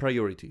set of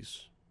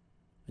priorities.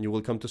 And you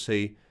will come to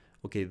say,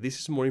 okay, this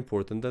is more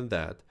important than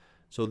that.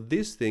 So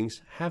these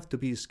things have to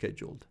be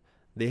scheduled.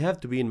 They have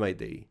to be in my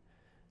day.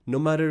 No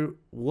matter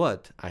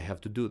what, I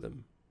have to do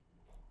them.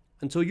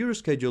 And so your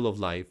schedule of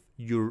life,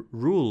 your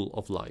rule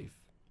of life,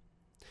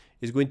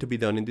 is going to be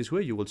done in this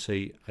way. You will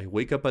say, I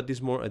wake up at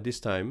this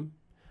time,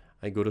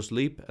 I go to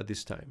sleep at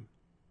this time.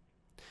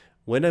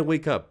 When I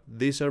wake up,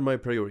 these are my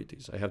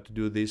priorities. I have to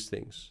do these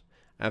things.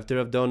 After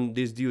I've done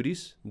these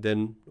duties,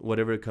 then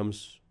whatever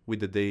comes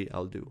with the day,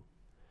 I'll do.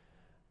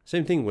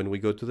 Same thing when we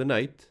go to the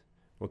night.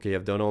 Okay,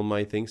 I've done all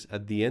my things.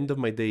 At the end of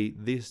my day,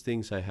 these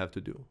things I have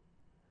to do.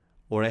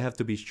 Or I have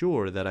to be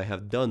sure that I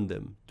have done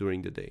them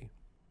during the day.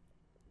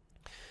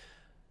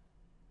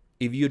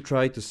 If you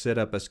try to set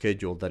up a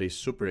schedule that is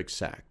super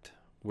exact,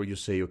 where you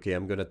say, okay,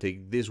 I'm going to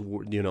take this,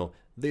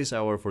 this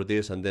hour for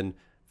this, and then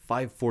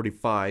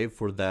 5:45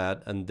 for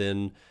that, and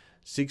then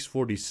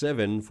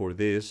 6:47 for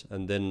this,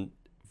 and then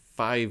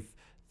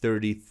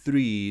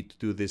 5:33 to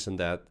do this and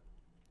that,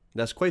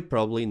 that's quite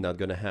probably not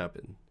going to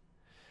happen.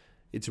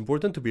 It's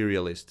important to be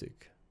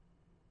realistic.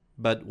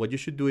 But what you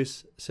should do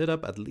is set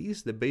up at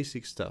least the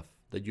basic stuff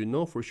that you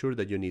know for sure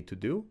that you need to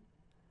do,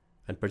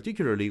 and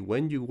particularly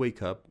when you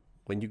wake up,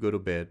 when you go to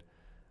bed,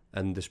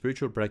 and the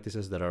spiritual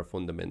practices that are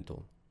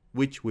fundamental,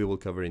 which we will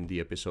cover in the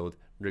episode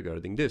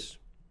regarding this.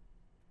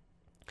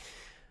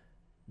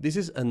 This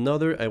is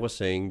another, I was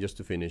saying, just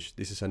to finish,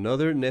 this is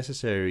another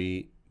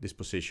necessary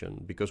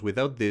disposition, because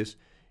without this,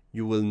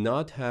 you will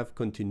not have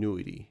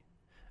continuity.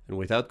 And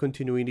without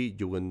continuity,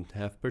 you won't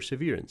have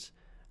perseverance.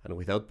 And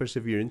without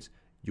perseverance,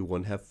 you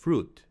won't have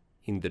fruit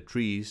in the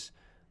trees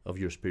of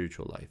your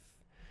spiritual life.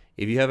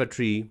 If you have a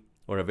tree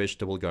or a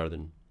vegetable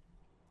garden,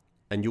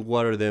 and you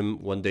water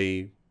them one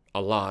day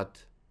a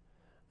lot,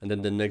 and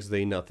then the next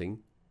day nothing,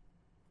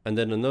 and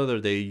then another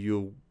day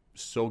you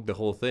soak the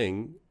whole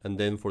thing, and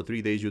then for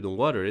 3 days you don't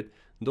water it,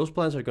 those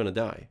plants are going to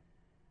die.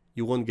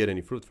 You won't get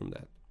any fruit from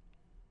that.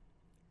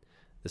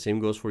 The same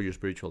goes for your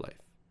spiritual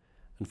life.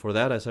 And for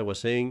that, as I was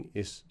saying,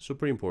 it's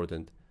super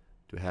important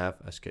to have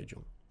a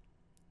schedule.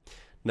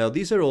 Now,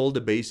 these are all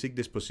the basic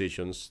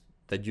dispositions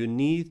that you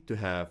need to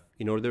have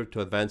in order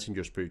to advance in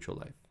your spiritual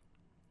life.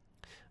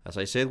 As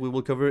I said, we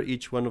will cover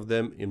each one of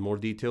them in more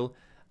detail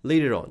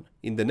later on.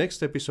 In the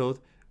next episode,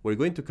 we're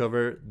going to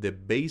cover the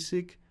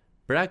basic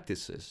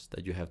practices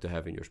that you have to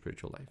have in your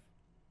spiritual life.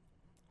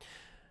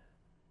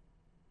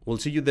 We'll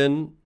see you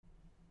then.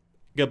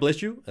 God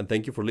bless you, and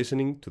thank you for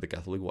listening to the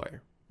Catholic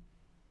Wire.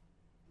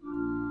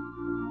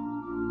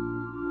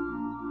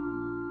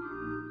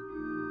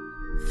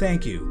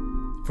 Thank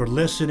you for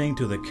listening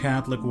to the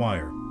Catholic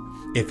Wire.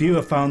 If you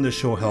have found this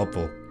show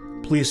helpful,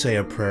 please say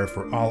a prayer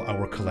for all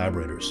our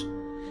collaborators.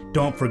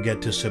 Don't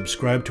forget to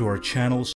subscribe to our channels